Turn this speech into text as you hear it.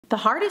The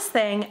hardest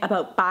thing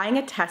about buying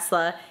a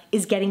Tesla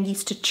is getting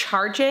used to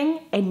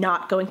charging and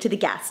not going to the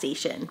gas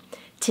station.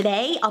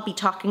 Today, I'll be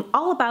talking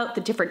all about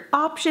the different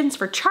options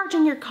for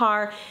charging your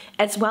car,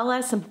 as well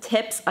as some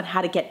tips on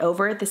how to get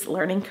over this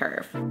learning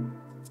curve.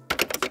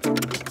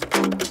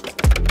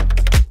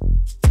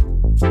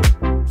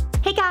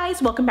 Hey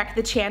guys, welcome back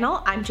to the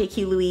channel. I'm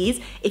JQ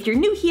Louise. If you're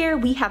new here,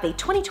 we have a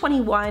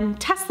 2021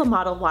 Tesla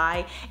Model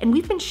Y, and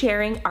we've been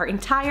sharing our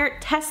entire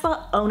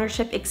Tesla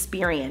ownership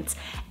experience.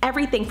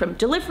 Everything from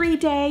delivery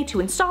day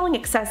to installing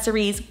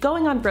accessories,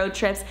 going on road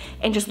trips,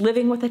 and just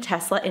living with a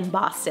Tesla in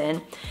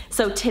Boston.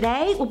 So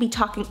today we'll be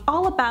talking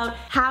all about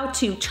how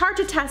to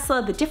charge a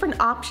Tesla, the different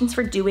options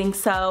for doing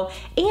so,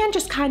 and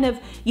just kind of,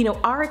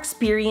 our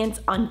experience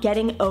on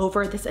getting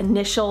over this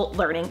initial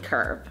learning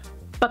curve.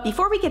 But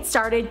before we get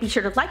started, be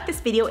sure to like this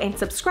video and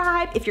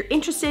subscribe if you're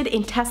interested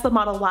in Tesla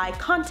Model Y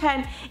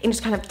content and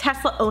just kind of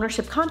Tesla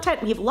ownership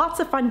content. We have lots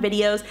of fun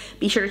videos.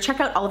 Be sure to check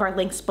out all of our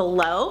links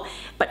below.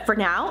 But for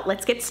now,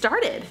 let's get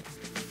started.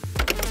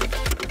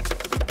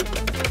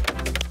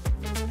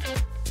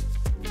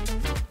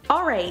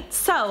 Alright,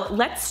 so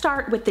let's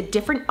start with the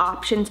different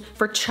options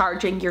for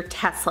charging your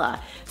Tesla.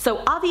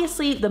 So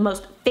obviously the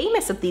most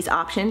famous of these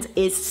options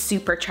is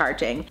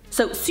supercharging.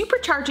 So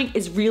supercharging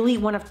is really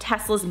one of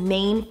Tesla's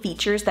main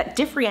features that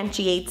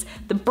differentiates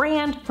the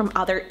brand from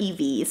other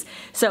EVs.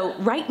 So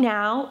right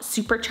now,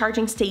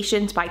 supercharging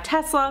stations by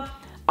Tesla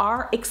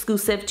are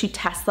exclusive to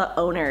Tesla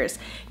owners.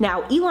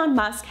 Now, Elon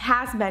Musk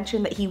has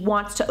mentioned that he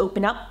wants to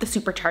open up the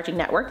supercharging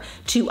network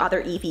to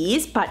other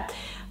EVs, but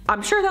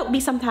I'm sure that will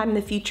be sometime in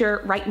the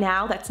future. Right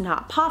now, that's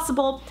not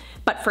possible.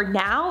 But for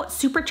now,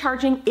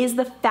 supercharging is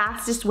the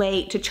fastest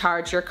way to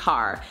charge your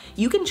car.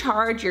 You can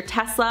charge your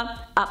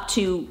Tesla up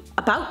to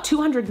about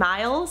 200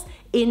 miles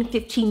in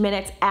 15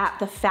 minutes at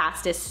the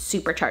fastest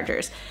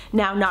superchargers.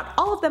 Now, not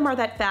all of them are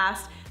that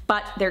fast,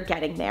 but they're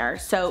getting there.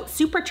 So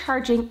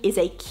supercharging is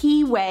a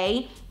key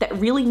way that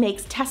really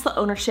makes Tesla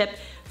ownership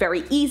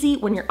very easy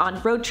when you're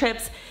on road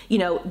trips.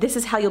 This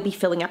is how you'll be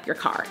filling up your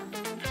car.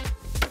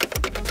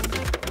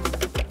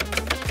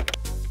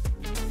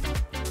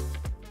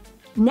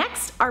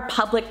 Next are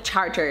public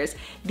chargers.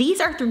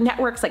 These are through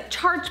networks like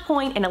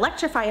ChargePoint and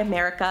Electrify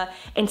America,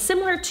 and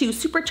similar to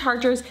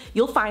superchargers,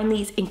 you'll find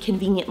these in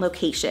convenient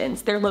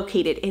locations. They're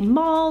located in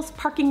malls,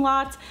 parking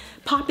lots,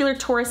 popular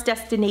tourist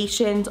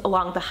destinations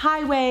along the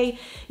highway,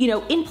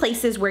 in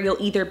places where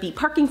you'll either be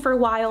parking for a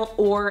while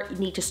or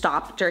need to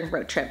stop during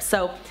road trips.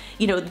 So,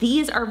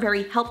 these are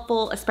very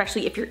helpful,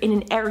 especially if you're in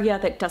an area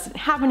that doesn't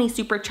have any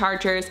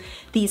superchargers.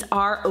 These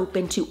are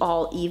open to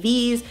all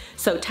EVs,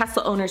 so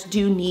Tesla owners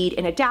do need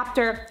an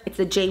adapter. It's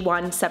the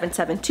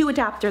J1772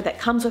 adapter that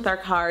comes with our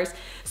cars.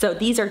 So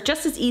these are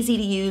just as easy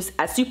to use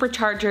as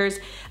superchargers,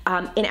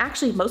 and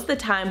actually most of the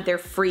time they're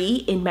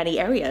free in many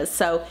areas.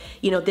 So,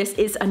 this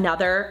is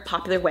another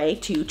popular way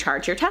to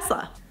charge your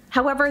Tesla.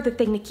 However, the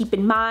thing to keep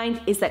in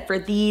mind is that for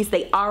these,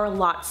 they are a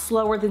lot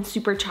slower than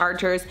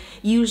superchargers.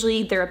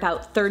 Usually they're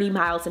about 30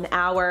 miles an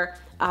hour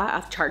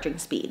of charging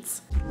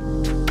speeds.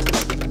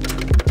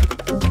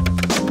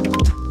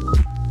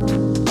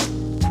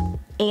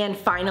 And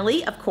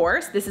finally, of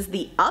course, this is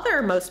the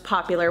other most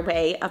popular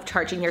way of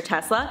charging your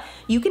Tesla.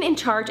 You can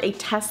charge a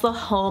Tesla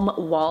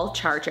home wall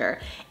charger.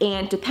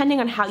 And depending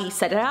on how you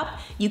set it up,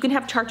 you can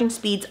have charging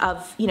speeds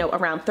of,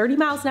 around 30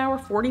 miles an hour,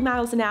 40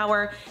 miles an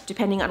hour,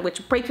 depending on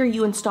which breaker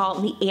you install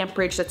and the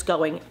amperage that's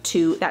going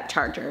to that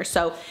charger.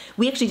 So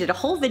we actually did a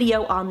whole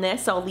video on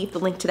this, so I'll leave the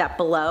link to that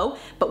below,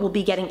 but we'll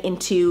be getting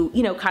into,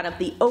 kind of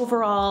the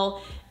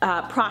overall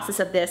process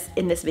of this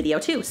in this video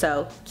too.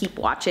 So keep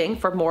watching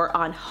for more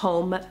on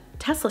home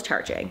Tesla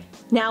charging.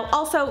 Now,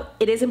 also,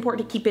 it is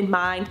important to keep in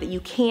mind that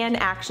you can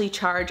actually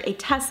charge a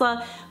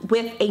Tesla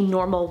with a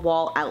normal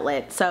wall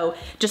outlet. So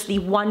just the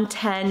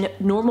 110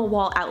 normal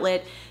wall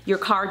outlet, your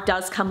car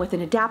does come with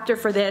an adapter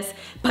for this,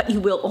 but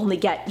you will only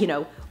get,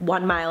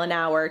 1 mile an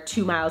hour,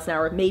 2 miles an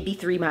hour, maybe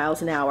 3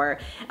 miles an hour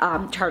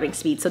charging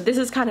speed. So this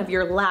is kind of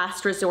your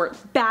last resort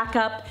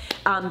backup,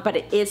 but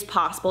it is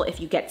possible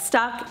if you get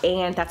stuck,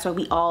 and that's why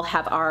we all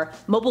have our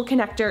mobile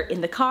connector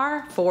in the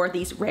car for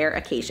these rare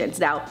occasions.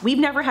 Now, we've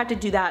never had to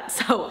do that,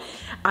 so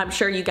I'm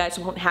sure you guys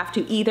won't have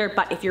to either,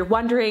 but if you're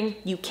wondering,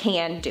 you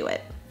can do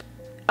it.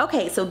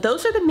 Okay, so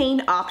those are the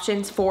main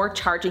options for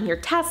charging your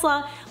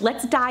Tesla.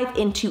 Let's dive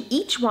into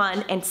each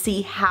one and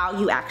see how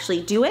you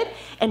actually do it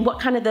and what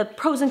kind of the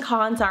pros and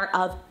cons are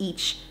of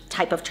each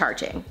type of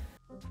charging.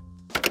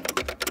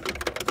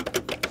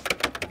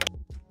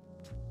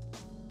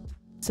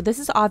 So this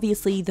is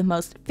obviously the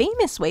most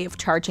famous way of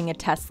charging a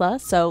Tesla,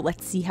 so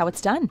let's see how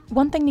it's done.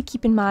 One thing to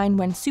keep in mind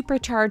when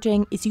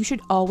supercharging is you should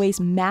always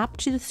map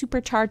to the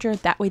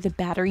supercharger, that way the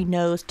battery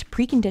knows to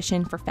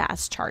precondition for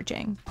fast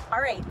charging.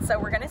 All right, so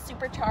we're gonna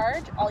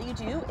supercharge. All you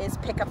do is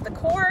pick up the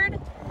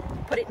cord,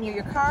 put it near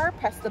your car,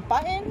 press the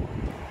button,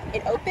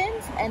 it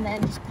opens, and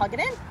then just plug it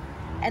in.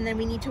 And then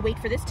we need to wait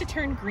for this to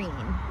turn green.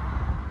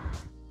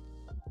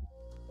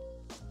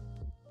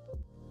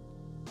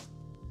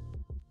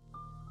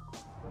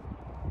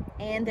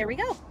 And there we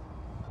go.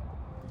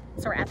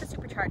 So we're at the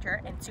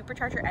supercharger, and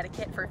supercharger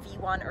etiquette for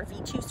V1 or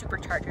V2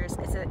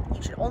 superchargers is that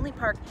you should only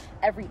park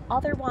every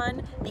other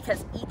one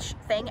because each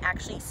thing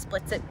actually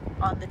splits it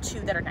on the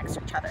two that are next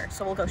to each other.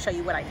 So we'll go show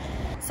you what I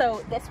mean.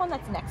 So this one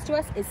that's next to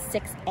us is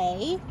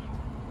 6A,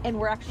 and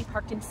we're actually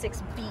parked in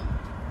 6B.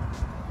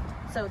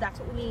 So that's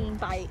what we mean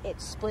by it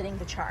splitting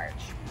the charge.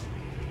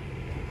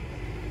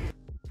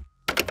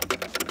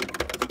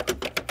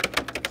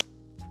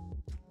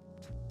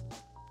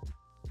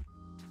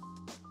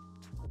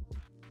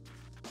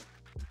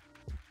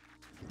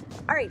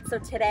 All right, so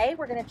today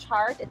we're gonna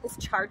charge at this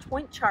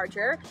ChargePoint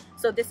charger.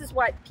 So this is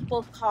what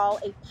people call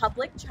a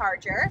public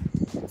charger.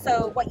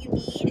 So what you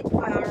need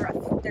are,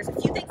 there's a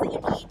few things that you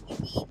need. You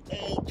need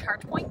a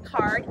ChargePoint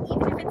card,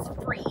 even if it's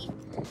free.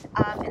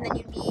 And then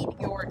you need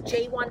your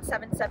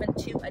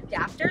J1772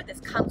 adapter. This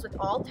comes with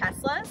all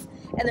Teslas.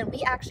 And then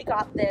we actually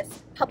got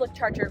this public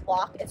charger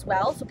lock as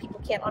well, so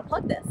people can't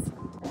unplug this.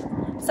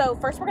 So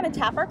first we're gonna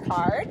tap our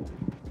card.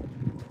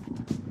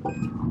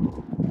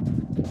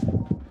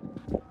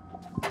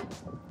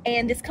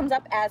 And this comes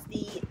up as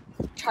the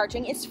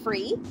charging is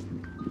free.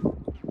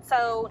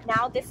 So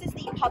now this is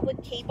the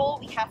public cable.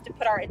 We have to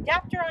put our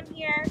adapter on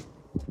here.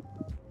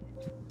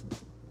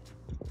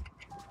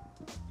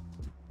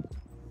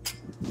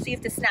 So you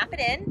have to snap it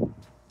in,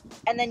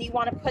 and then you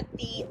want to put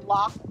the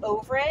lock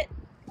over it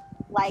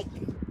like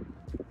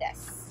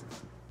this.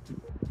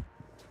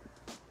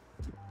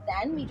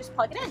 Then we just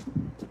plug it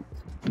in.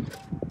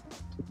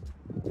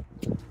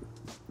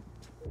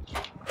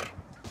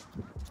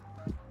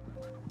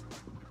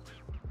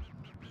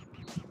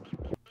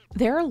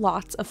 There are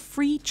lots of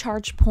free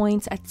charge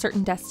points at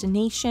certain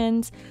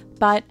destinations,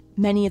 but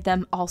many of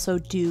them also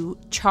do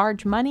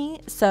charge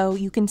money, so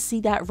you can see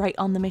that right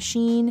on the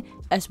machine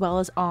as well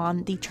as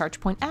on the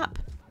ChargePoint app.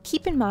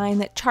 Keep in mind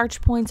that charge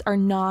points are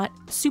not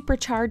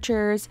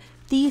superchargers.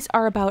 These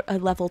are about a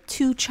level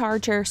 2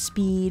 charger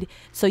speed,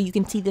 so you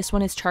can see this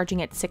one is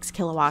charging at 6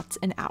 kilowatts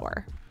an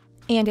hour.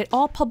 And at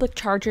all public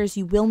chargers,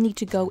 you will need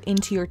to go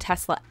into your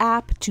Tesla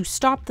app to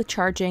stop the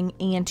charging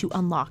and to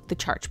unlock the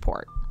charge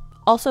port.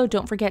 Also,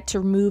 don't forget to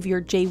remove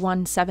your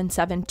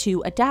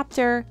J1772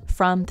 adapter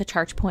from the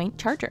ChargePoint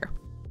charger.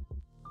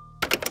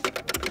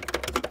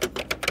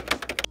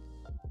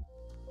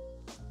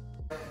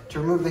 To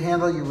remove the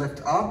handle, you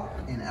lift up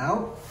and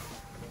out.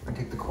 We're gonna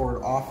take the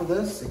cord off of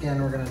this.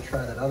 Again, we're gonna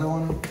try that other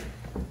one.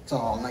 It's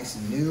all nice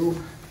and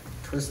new.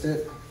 Twist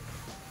it.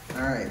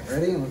 All right,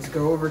 ready? Let's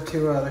go over to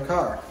the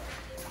car.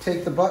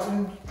 Take the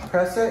button,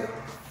 press it.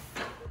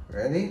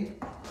 Ready?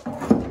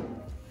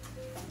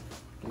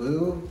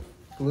 Blue.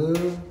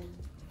 Blue,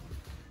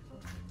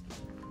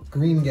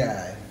 green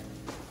guy.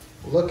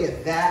 Look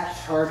at that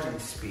charging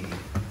speed.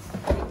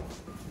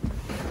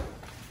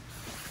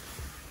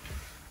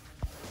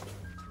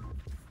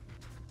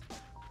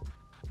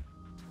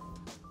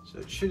 So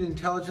it should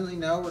intelligently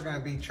know we're going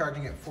to be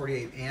charging at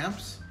 48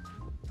 amps.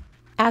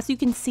 As you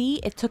can see,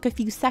 it took a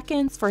few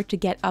seconds for it to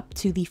get up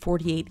to the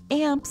 48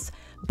 amps,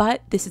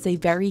 but this is a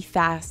very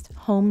fast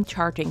home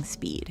charging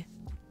speed.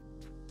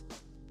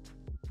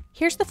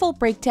 Here's the full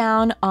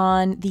breakdown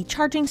on the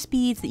charging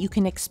speeds that you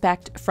can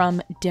expect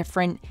from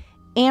different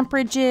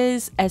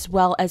amperages as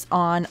well as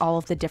on all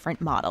of the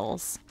different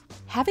models.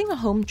 Having a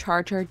home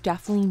charger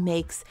definitely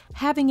makes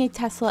having a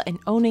Tesla and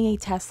owning a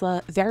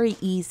Tesla very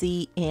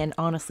easy and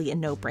honestly a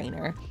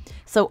no-brainer.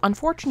 So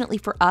unfortunately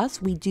for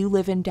us, we do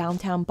live in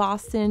downtown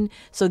Boston,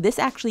 so this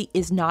actually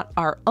is not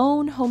our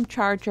own home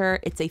charger,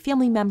 it's a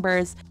family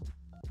member's.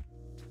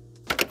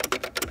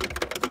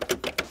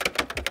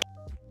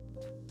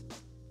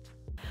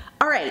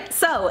 All right,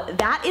 so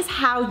that is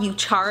how you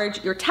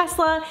charge your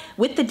Tesla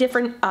with the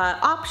different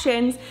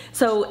options.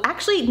 So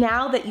actually,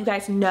 now that you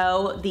guys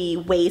know the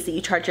ways that you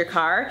charge your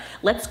car,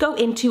 let's go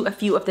into a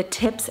few of the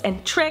tips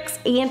and tricks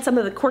and some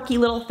of the quirky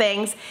little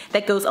things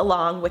that goes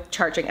along with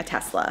charging a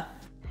Tesla.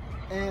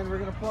 And we're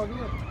gonna plug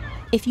in.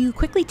 If you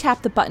quickly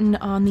tap the button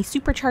on the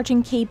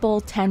supercharging cable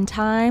 10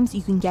 times,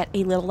 you can get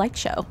a little light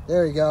show.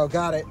 There you go,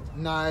 got it,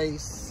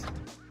 nice.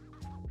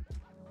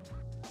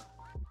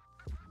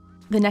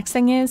 The next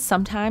thing is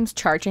sometimes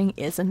charging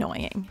is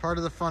annoying. Part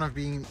of the fun of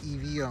being an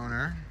EV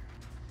owner,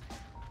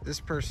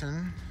 this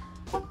person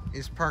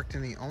is parked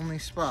in the only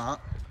spot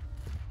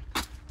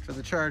for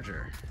the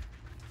charger.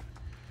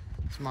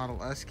 This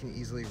Model S can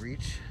easily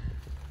reach.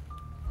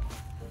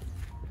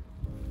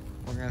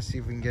 We're gonna see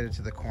if we can get it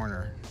to the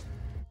corner.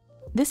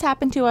 This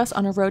happened to us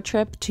on a road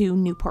trip to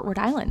Newport, Rhode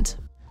Island.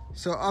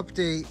 So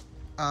update,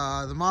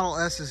 the Model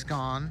S is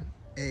gone.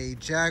 A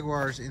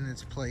Jaguar's in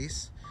its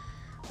place.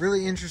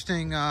 Really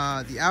interesting,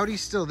 the Audi's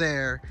still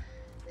there.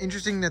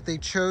 Interesting that they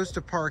chose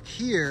to park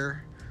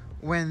here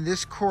when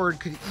this cord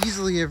could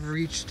easily have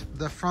reached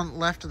the front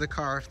left of the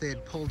car if they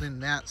had pulled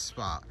in that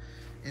spot,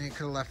 and it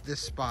could have left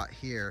this spot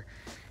here.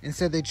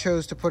 Instead, they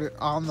chose to put it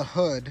on the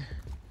hood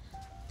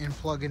and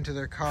plug into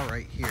their car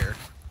right here.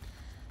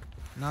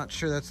 Not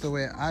sure that's the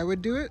way I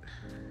would do it.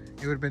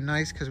 It would have been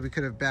nice because we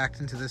could have backed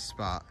into this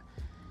spot.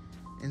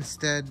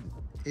 Instead,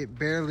 it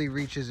barely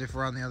reaches if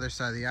we're on the other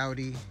side of the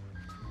Audi.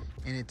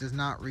 and it does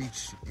not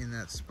reach in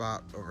that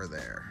spot over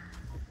there.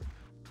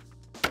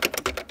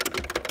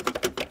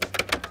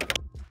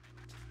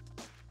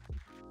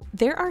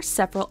 There are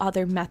several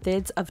other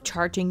methods of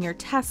charging your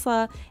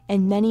Tesla,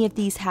 and many of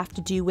these have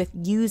to do with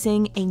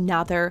using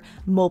another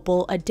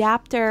mobile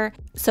adapter.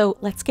 So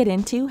let's get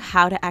into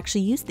how to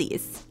actually use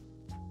these.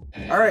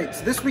 All right,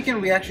 so this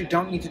weekend we actually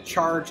don't need to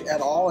charge at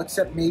all,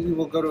 except maybe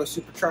we'll go to a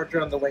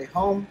supercharger on the way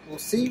home. We'll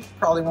see,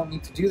 probably won't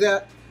need to do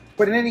that.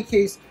 But in any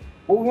case,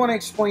 what we want to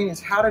explain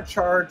is how to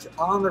charge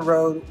on the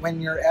road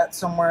when you're at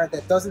somewhere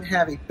that doesn't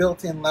have a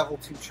built-in level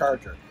 2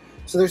 charger.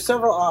 So there's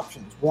several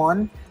options.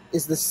 One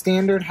is the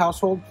standard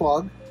household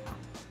plug,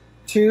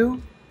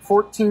 2,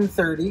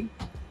 1430,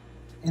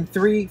 and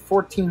 3,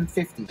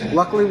 1450.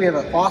 Luckily, we have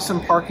an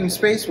awesome parking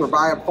space. We're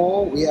by a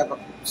pole. We have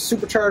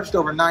supercharged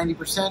over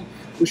 90%.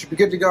 We should be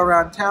good to go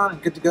around town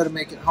and good to go to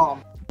make it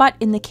home. But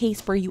in the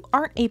case where you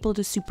aren't able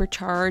to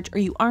supercharge or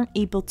you aren't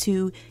able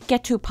to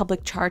get to a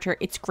public charger,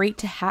 it's great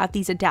to have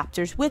these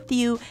adapters with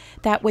you.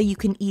 That way you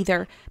can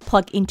either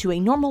plug into a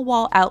normal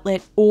wall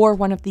outlet or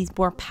one of these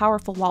more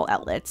powerful wall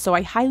outlets. So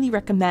I highly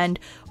recommend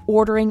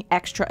ordering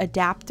extra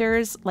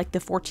adapters like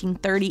the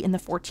 1430 and the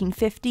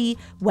 1450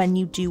 when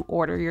you do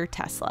order your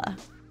Tesla.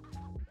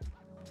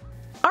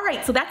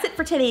 Alright, so that's it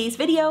for today's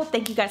video.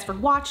 Thank you guys for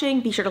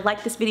watching. Be sure to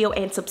like this video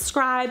and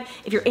subscribe.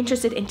 If you're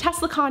interested in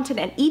Tesla content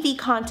and EV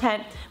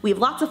content, we have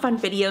lots of fun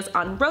videos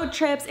on road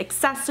trips,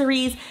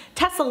 accessories,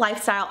 Tesla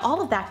lifestyle,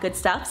 all of that good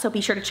stuff. So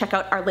be sure to check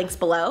out our links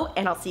below,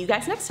 and I'll see you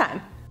guys next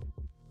time.